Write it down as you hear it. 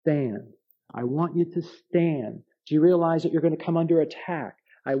stand. I want you to stand. Do you realize that you're going to come under attack?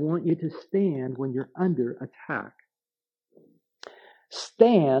 I want you to stand when you're under attack.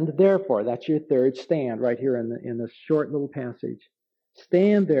 Stand, therefore, that's your third stand right here in the short little passage.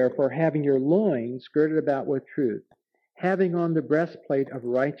 Stand, therefore, having your loins girded about with truth, having on the breastplate of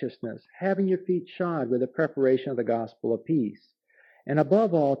righteousness, having your feet shod with the preparation of the gospel of peace, and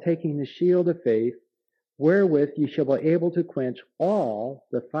above all, taking the shield of faith, wherewith you shall be able to quench all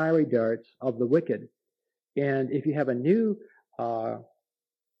the fiery darts of the wicked. And if you have a new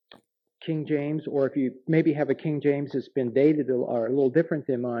King James, or if you maybe have a King James that's been dated or a little different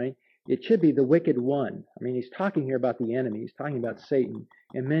than mine, it should be the wicked one. I mean, he's talking here about the enemy. He's talking about Satan.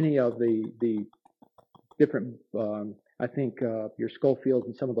 And many of the different, I think your Schofields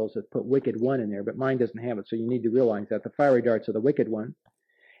and some of those have put wicked one in there, but mine doesn't have it, so you need to realize that. The fiery darts of the wicked one.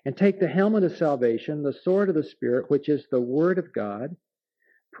 And take the helmet of salvation, the sword of the Spirit, which is the word of God,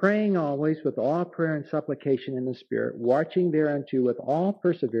 praying always with all prayer and supplication in the Spirit, watching thereunto with all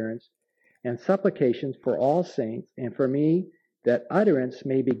perseverance and supplications for all saints, and for me, that utterance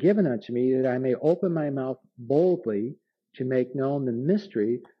may be given unto me, that I may open my mouth boldly to make known the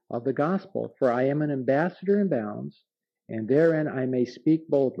mystery of the gospel. For I am an ambassador in bonds, and therein I may speak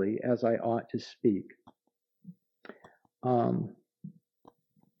boldly as I ought to speak.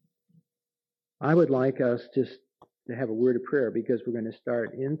 I would like us just to have a word of prayer, because we're going to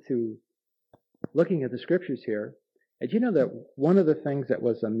start into looking at the scriptures here. And you know that one of the things that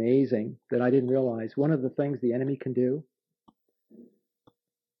was amazing that I didn't realize, one of the things the enemy can do,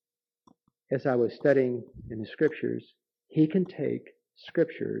 as I was studying in the scriptures, he can take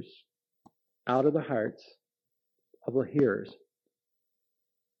scriptures out of the hearts of the hearers.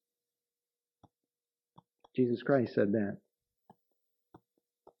 Jesus Christ said that.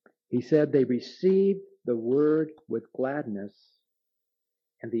 He said they received the word with gladness,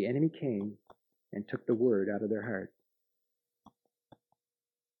 and the enemy came and took the word out of their heart.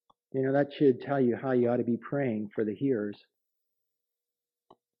 You know, that should tell you how you ought to be praying for the hearers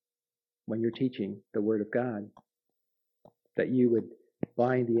when you're teaching the word of God. That you would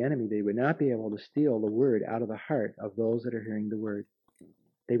bind the enemy. They would not be able to steal the word out of the heart of those that are hearing the word.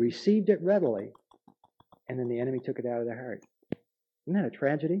 They received it readily, and then the enemy took it out of their heart. Isn't that a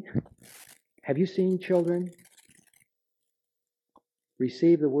tragedy? Have you seen children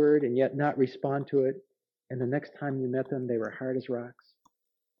receive the word and yet not respond to it, and the next time you met them, they were hard as rocks?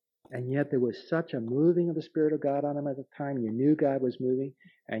 And yet there was such a moving of the Spirit of God on them at the time. You knew God was moving,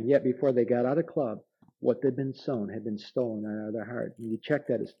 and yet before they got out of club, what they'd been sown had been stolen out of their heart. And you check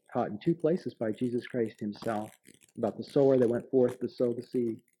that, it's taught in two places by Jesus Christ himself, about the sower that went forth to sow the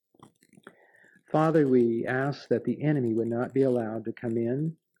seed. Father, we ask that the enemy would not be allowed to come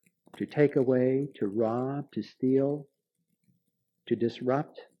in, to take away, to rob, to steal, to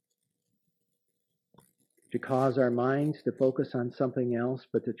disrupt, to cause our minds to focus on something else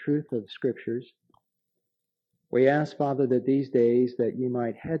but the truth of Scriptures. We ask, Father, that these days that you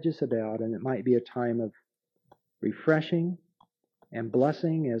might hedge us about, and it might be a time of refreshing and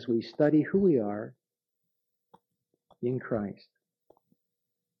blessing as we study who we are in Christ.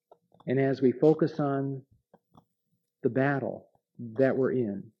 And as we focus on the battle that we're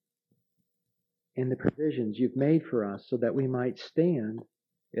in and the provisions you've made for us so that we might stand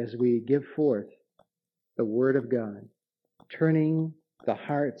as we give forth the Word of God, turning the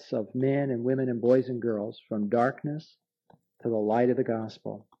hearts of men and women and boys and girls from darkness to the light of the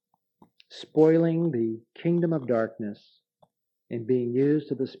gospel, spoiling the kingdom of darkness and being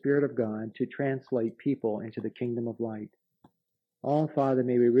used of the Spirit of God to translate people into the kingdom of light. Oh, Father,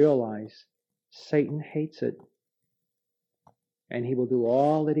 may we realize Satan hates it, and he will do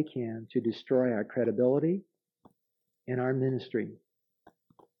all that he can to destroy our credibility and our ministry.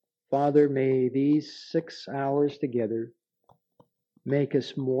 Father, may these 6 hours together make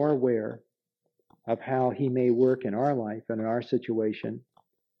us more aware of how he may work in our life and in our situation.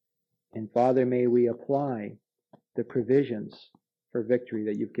 And Father, may we apply the provisions for victory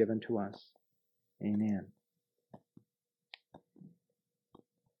that you've given to us. Amen.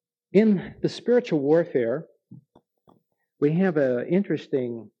 In the spiritual warfare, we have an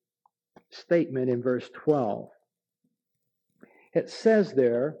interesting statement in verse 12. It says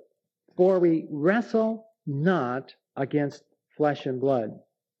there, "For we wrestle not against flesh and blood."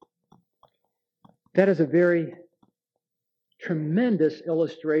 That is a very tremendous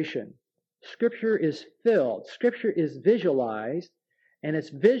illustration. Scripture is filled. Scripture is visualized, and it's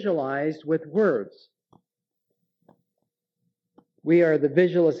visualized with words. We are the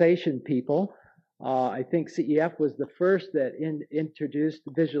visualization people. I think CEF was the first that introduced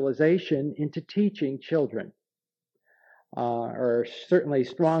visualization into teaching children. or certainly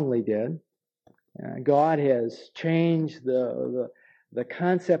strongly did. God has changed the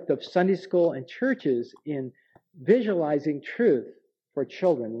concept of Sunday school and churches in visualizing truth for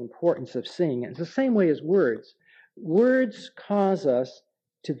children, the importance of seeing it. It's the same way as words. Words cause us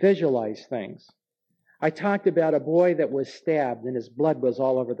to visualize things. I talked about a boy that was stabbed and his blood was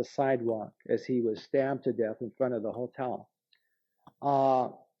all over the sidewalk as he was stabbed to death in front of the hotel.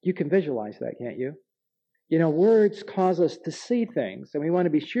 You can visualize that, can't you? You know, words cause us to see things, and we want to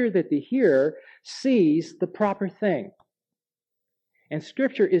be sure that the hearer sees the proper thing. And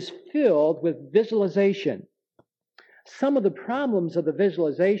Scripture is filled with visualization. Some of the problems of the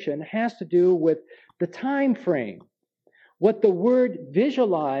visualization has to do with the time frame. What the word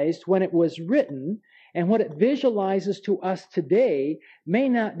visualized when it was written and what it visualizes to us today may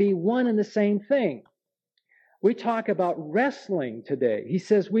not be one and the same thing. We talk about wrestling today. He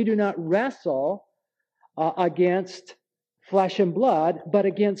says we do not wrestle against flesh and blood, but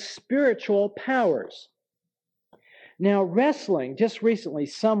against spiritual powers. Now, wrestling, just recently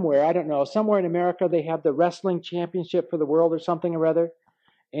somewhere, I don't know, somewhere in America, they have the wrestling championship for the world or something or other.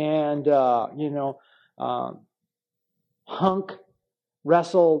 And, Hunk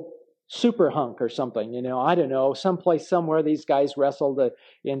wrestled Super Hunk or something, I don't know, someplace, somewhere these guys wrestled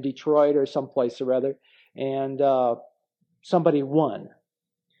in Detroit or someplace or other. And somebody won.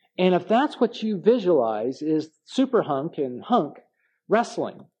 And if that's what you visualize is Super Hunk and Hunk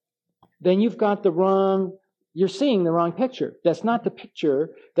wrestling, then you've got you're seeing the wrong picture. That's not the picture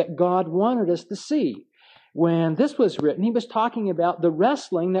that God wanted us to see. When this was written, he was talking about the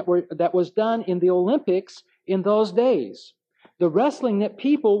wrestling that was done in the Olympics in those days. The wrestling that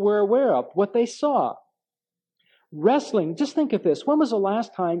people were aware of, what they saw. Wrestling, just think of this. When was the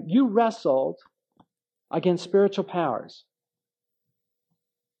last time you wrestled against spiritual powers?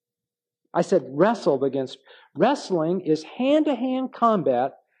 I said wrestled against. Wrestling is hand-to-hand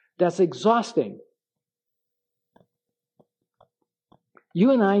combat that's exhausting.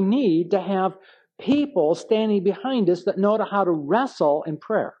 You and I need to have people standing behind us that know how to wrestle in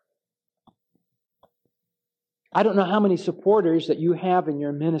prayer. I don't know how many supporters that you have in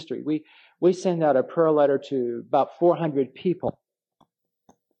your ministry. We send out a prayer letter to about 400 people.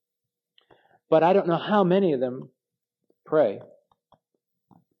 But I don't know how many of them pray.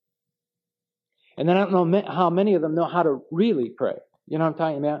 And then I don't know how many of them know how to really pray. You know what I'm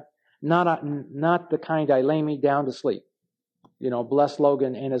talking about? Not the kind I lay me down to sleep. Bless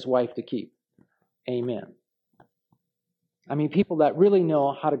Logan and his wife to keep. Amen. I mean, people that really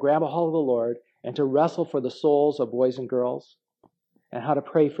know how to grab a hold of the Lord and to wrestle for the souls of boys and girls and how to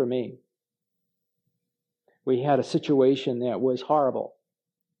pray for me. We had a situation that was horrible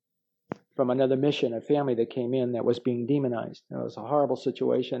from another mission, a family that came in that was being demonized. It was a horrible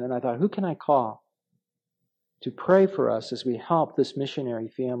situation, and I thought, who can I call to pray for us as we help this missionary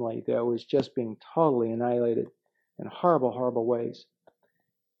family that was just being totally annihilated in horrible, horrible ways?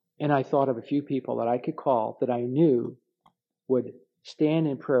 And I thought of a few people that I could call that I knew would stand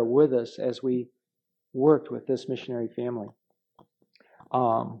in prayer with us as we worked with this missionary family.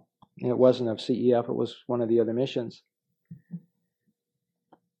 It wasn't of CEF, it was one of the other missions.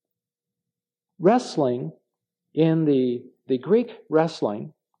 Wrestling, in the Greek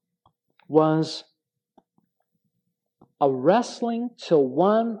wrestling, was a wrestling till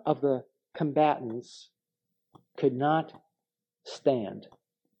one of the combatants could not stand.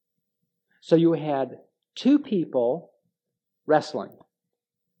 So you had two people wrestling.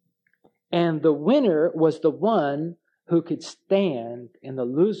 And the winner was the one who could stand, and the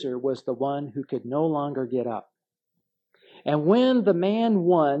loser was the one who could no longer get up. And when the man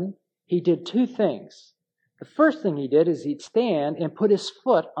won, he did two things. The first thing he did is he'd stand and put his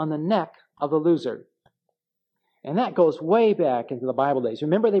foot on the neck of the loser. And that goes way back into the Bible days.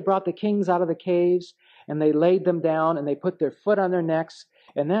 Remember, they brought the kings out of the caves, and they laid them down, and they put their foot on their necks,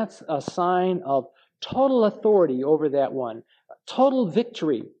 and that's a sign of total authority over that one, total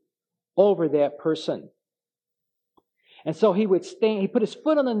victory over that person. And so he would stand, he put his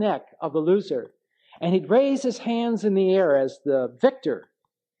foot on the neck of the loser, and he'd raise his hands in the air as the victor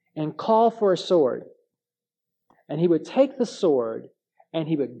and call for a sword. And he would take the sword and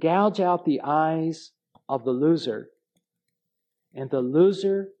he would gouge out the eyes of the loser. And the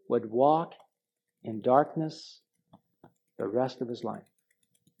loser would walk in darkness the rest of his life.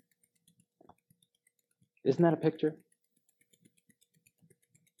 Isn't that a picture?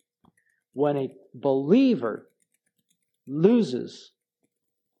 When a believer loses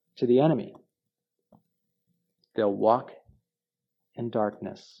to the enemy, they'll walk in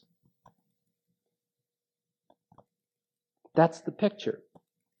darkness. That's the picture.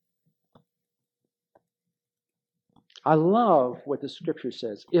 I love what the Scripture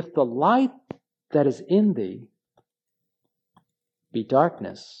says. If the light that is in thee be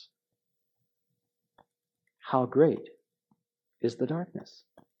darkness, how great is the darkness?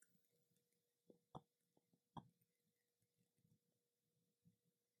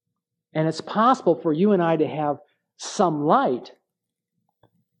 And it's possible for you and I to have some light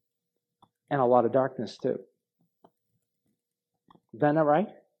and a lot of darkness too. Isn't that right?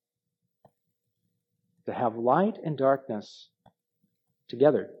 To have light and darkness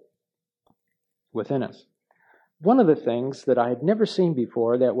together within us. One of the things that I had never seen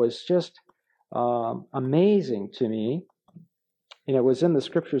before that was just amazing to me, and it was in the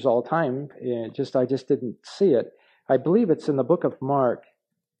Scriptures all the time, I just didn't see it. I believe it's in the book of Mark.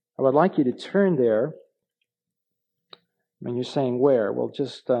 I would like you to turn there. And you're saying where? Well,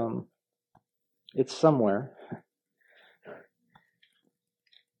 just, it's somewhere.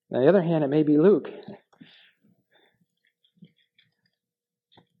 On the other hand, it may be Luke.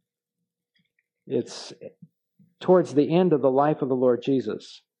 It's towards the end of the life of the Lord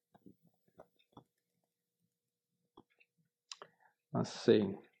Jesus. Let's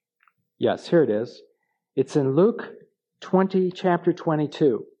see. Yes, here it is. It's in Luke 20, chapter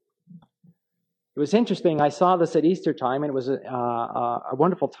 22. It was interesting. I saw this at Easter time, and it was a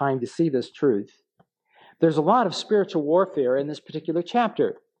wonderful time to see this truth. There's a lot of spiritual warfare in this particular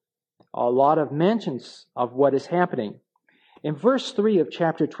chapter. A lot of mentions of what is happening. In verse 3 of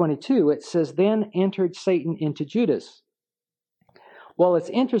chapter 22, it says, "Then entered Satan into Judas." Well, it's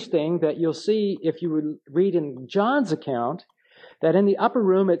interesting that you'll see, if you read in John's account, that in the upper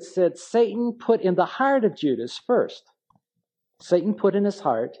room it said Satan put in the heart of Judas first. Satan put in his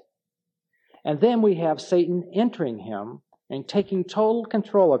heart. And then we have Satan entering him and taking total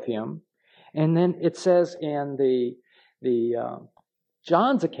control of him. And then it says in the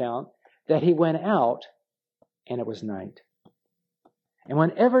John's account that he went out and it was night. And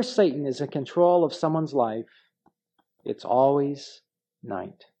whenever Satan is in control of someone's life, it's always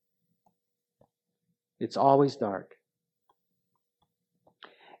night. It's always dark.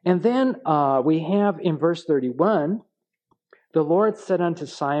 And then we have in verse 31, the Lord said unto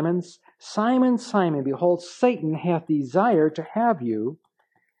Simon, "Simon, Simon, behold, Satan hath desired to have you,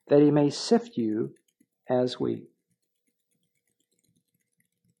 that he may sift you as wheat."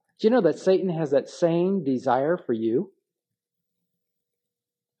 Do you know that Satan has that same desire for you?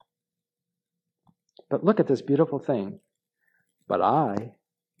 But look at this beautiful thing. "But I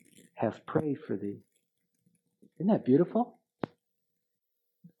have prayed for thee." Isn't that beautiful?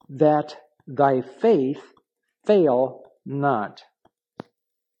 "That thy faith fail not."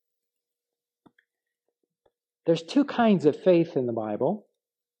 There's two kinds of faith in the Bible.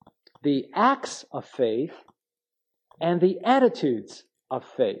 The acts of faith and the attitudes of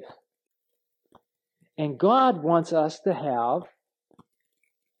faith. And God wants us to have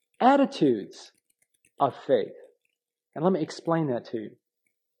attitudes of faith. And let me explain that to you.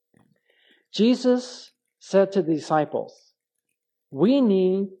 Jesus said to the disciples, "We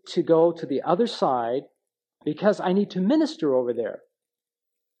need to go to the other side because I need to minister over there."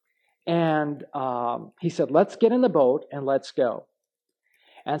 And he said, "Let's get in the boat and let's go."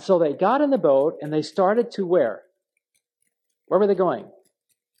 And so they got in the boat and they started to where? Where were they going?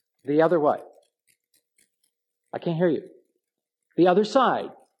 The other what? I can't hear you. The other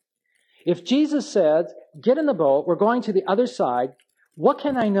side. If Jesus said, "Get in the boat, we're going to the other side," what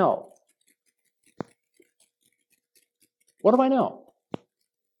can I know? What do I know?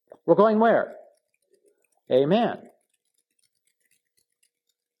 We're going where? Amen.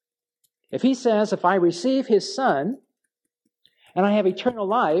 If he says, if I receive his Son, and I have eternal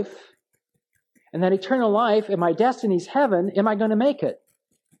life, and that eternal life and my destiny's heaven, am I going to make it?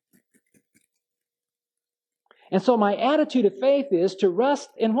 And so my attitude of faith is to rest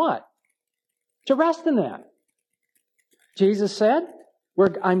in what? To rest in that. Jesus said,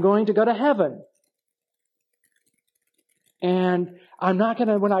 I'm going to go to heaven. And I'm not going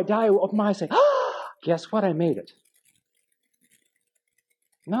to, when I die, open my eyes and say, guess what? I made it.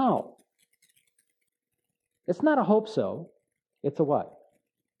 No. It's not a hope so. It's a what?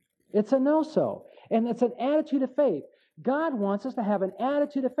 It's a no so. And it's an attitude of faith. God wants us to have an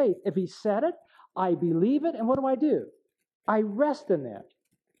attitude of faith. If he said it, I believe it, and what do? I rest in that.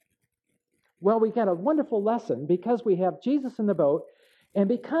 Well, we got a wonderful lesson because we have Jesus in the boat, and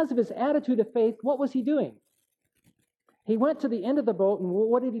because of his attitude of faith, what was he doing? He went to the end of the boat, and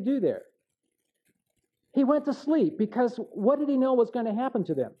what did he do there? He went to sleep, because what did he know was going to happen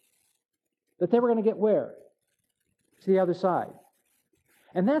to them? That they were going to get where? To the other side.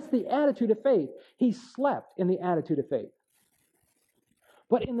 And that's the attitude of faith. He slept in the attitude of faith.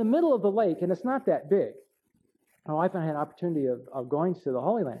 But in the middle of the lake, and it's not that big, My wife and I had an opportunity of going to the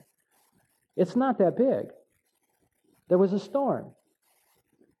Holy Land. It's not that big. There was a storm.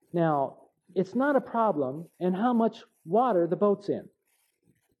 Now, it's not a problem in how much water the boat's in.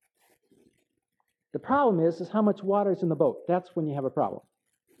 The problem is how much water is in the boat. That's when you have a problem.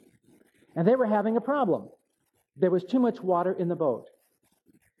 And they were having a problem. There was too much water in the boat.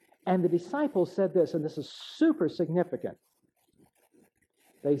 And the disciples said this, and this is super significant.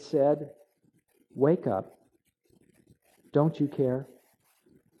 They said, "Wake up. Don't you care?"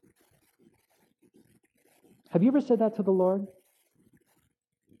 Have you ever said that to the Lord?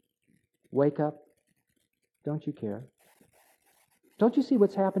 Wake up. Don't you care? Don't you see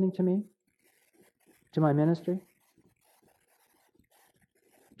what's happening to me? To my ministry?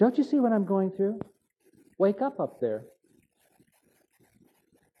 Don't you see what I'm going through? Wake up there.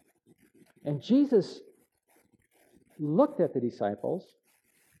 And Jesus looked at the disciples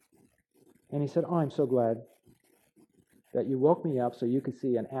and he said, "Oh, I'm so glad that you woke me up so you could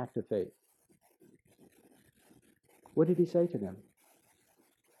see an act of faith." What did he say to them?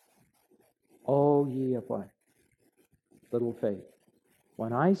 "Oh, ye of what? Little faith.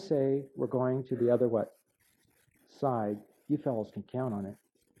 When I say we're going to the other what? Side, you fellows can count on it."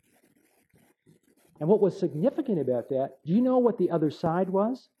 And what was significant about that, do you know what the other side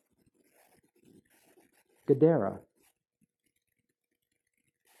was? Gadara.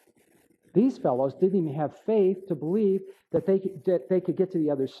 These fellows didn't even have faith to believe that they could get to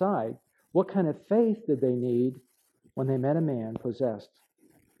the other side. What kind of faith did they need when they met a man possessed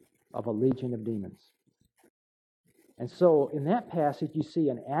of a legion of demons? And so in that passage, you see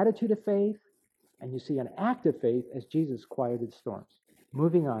an attitude of faith and you see an act of faith as Jesus quieted storms.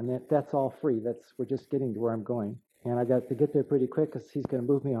 Moving on, that's all free. We're just getting to where I'm going. And I got to get there pretty quick because he's going to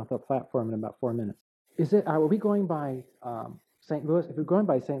move me off the platform in about 4 minutes. Are we going by St. Louis? If we're going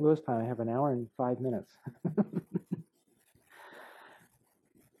by St. Louis time, I have an hour and 5 minutes.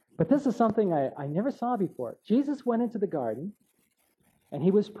 But this is something I never saw before. Jesus went into the garden, and he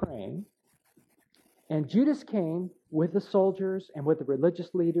was praying, and Judas came with the soldiers and with the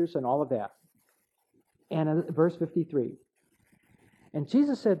religious leaders and all of that. And verse 53, and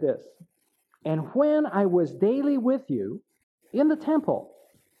Jesus said this, "And when I was daily with you in the temple,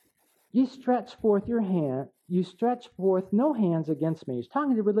 you stretched forth your hand, you stretched forth no hands against me." He's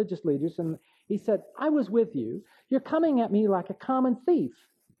talking to religious leaders, and he said, "I was with you. You're coming at me like a common thief.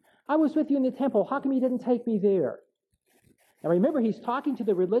 I was with you in the temple. How come you didn't take me there?" Now remember, he's talking to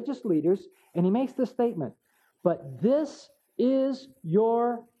the religious leaders, and he makes this statement, "But this is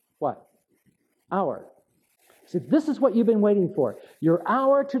your," what? "Hour." He said, "This is what you've been waiting for. Your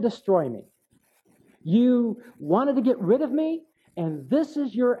hour to destroy me. You wanted to get rid of me, and this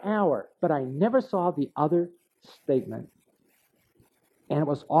is your hour." But I never saw the other statement. And it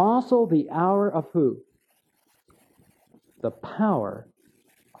was also the hour of who? The power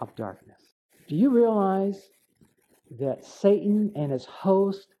of darkness. Do you realize that Satan and his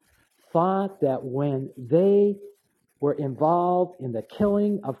host thought that when they were involved in the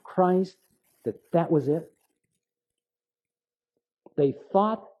killing of Christ, that was it? They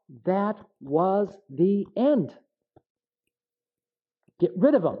thought that was the end. Get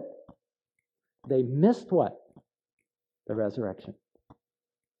rid of them. They missed what? The resurrection.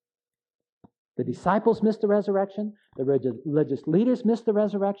 The disciples missed the resurrection. The religious leaders missed the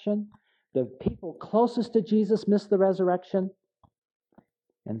resurrection. The people closest to Jesus missed the resurrection.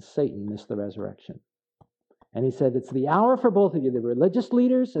 And Satan missed the resurrection. And he said, "It's the hour for both of you, the religious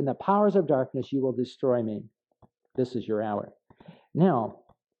leaders and the powers of darkness. You will destroy me. This is your hour." Now,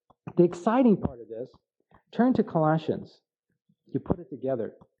 the exciting part of this, turn to Colossians. You put it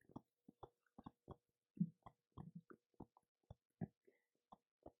together.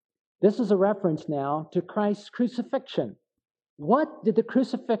 This is a reference now to Christ's crucifixion. What did the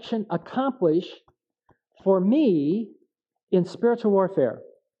crucifixion accomplish for me in spiritual warfare?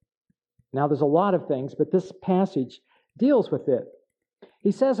 Now, there's a lot of things, but this passage deals with it.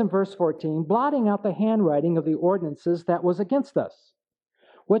 He says in verse 14, "Blotting out the handwriting of the ordinances that was against us."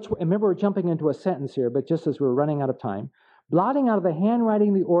 Which, remember, we're jumping into a sentence here, but just as we're running out of time. "Blotting out of the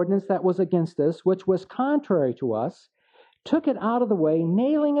handwriting the ordinance that was against us, which was contrary to us, took it out of the way,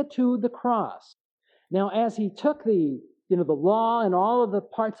 nailing it to the cross." Now, as he took the law and all of the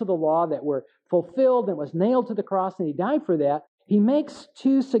parts of the law that were fulfilled and was nailed to the cross, and he died for that, he makes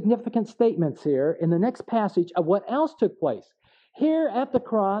two significant statements here in the next passage of what else took place. Here at the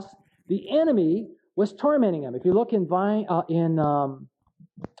cross, the enemy was tormenting him. If you look in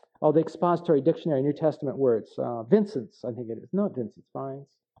the Expository Dictionary, New Testament words, Vincent's, I think it is. Not Vincent's,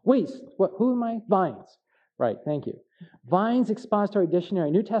 Vines. Weiss. Who am I? Vines. Right, thank you. Vines Expository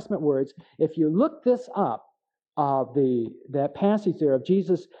Dictionary, New Testament words. If you look this up, that passage there of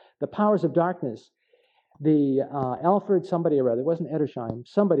Jesus, the powers of darkness, the Alfred somebody or other, it wasn't Edersheim,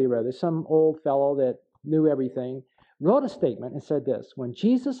 somebody or other, some old fellow that knew everything, wrote a statement and said this: when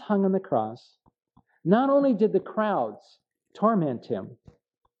Jesus hung on the cross, not only did the crowds torment him,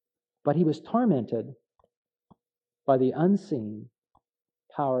 but he was tormented by the unseen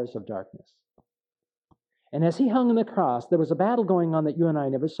powers of darkness. And as he hung on the cross, there was a battle going on that you and I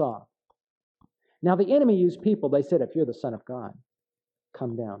never saw. Now, the enemy used people. They said, if you're the Son of God,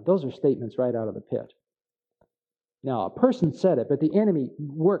 come down. Those are statements right out of the pit. Now, a person said it, but the enemy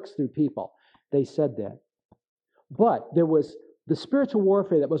works through people. They said that. But there was the spiritual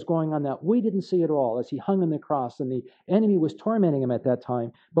warfare that was going on that we didn't see at all as he hung on the cross, and the enemy was tormenting him at that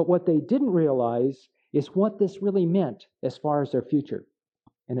time. But what they didn't realize is what this really meant as far as their future.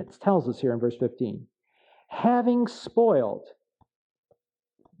 And it tells us here in verse 15. Having spoiled,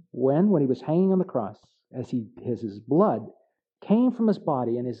 when he was hanging on the cross, as his blood came from his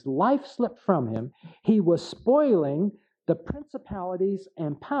body and his life slipped from him, he was spoiling the principalities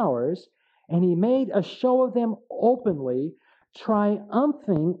and powers, and he made a show of them openly,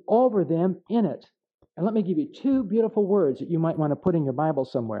 triumphing over them in it. And let me give you two beautiful words that you might want to put in your Bible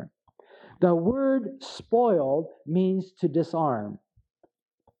somewhere. The word spoiled means to disarm.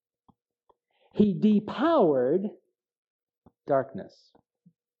 He depowered darkness.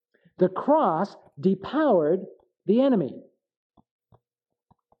 The cross depowered the enemy.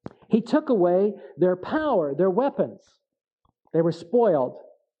 He took away their power, their weapons. They were spoiled.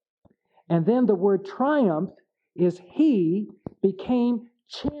 And then the word triumphed is he became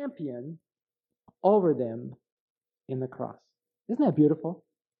champion over them in the cross. Isn't that beautiful?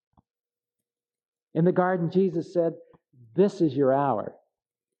 In the garden, Jesus said, "This is your hour."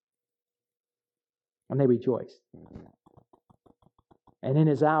 And they rejoiced. And in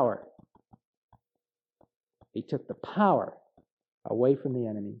his hour, he took the power away from the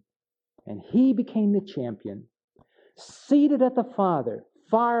enemy. And he became the champion, seated at the Father,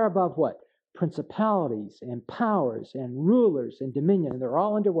 far above what? Principalities and powers and rulers and dominion. And they're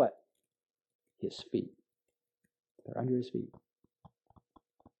all under what? His feet. They're under his feet.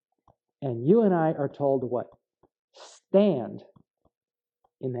 And you and I are told to what? Stand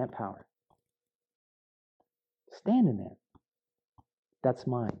in that power. Stand in that. That's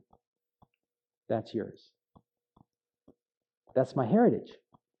mine. That's yours. That's my heritage.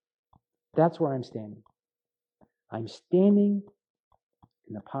 That's where I'm standing. I'm standing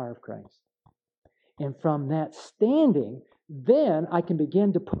in the power of Christ. And from that standing, then I can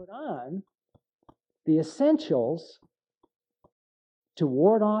begin to put on the essentials to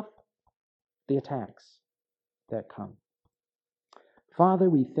ward off the attacks that come. Father,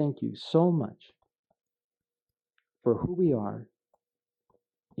 we thank you so much for who we are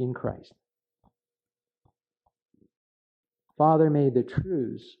in Christ. Father, may the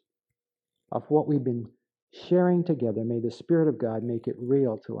truths of what we've been sharing together, may the Spirit of God make it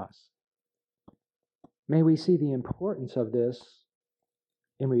real to us. May we see the importance of this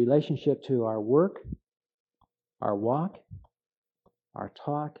in relationship to our work, our walk, our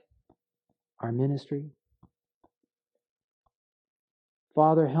talk, our ministry.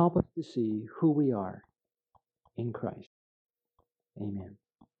 Father, help us to see who we are in Christ. Amen.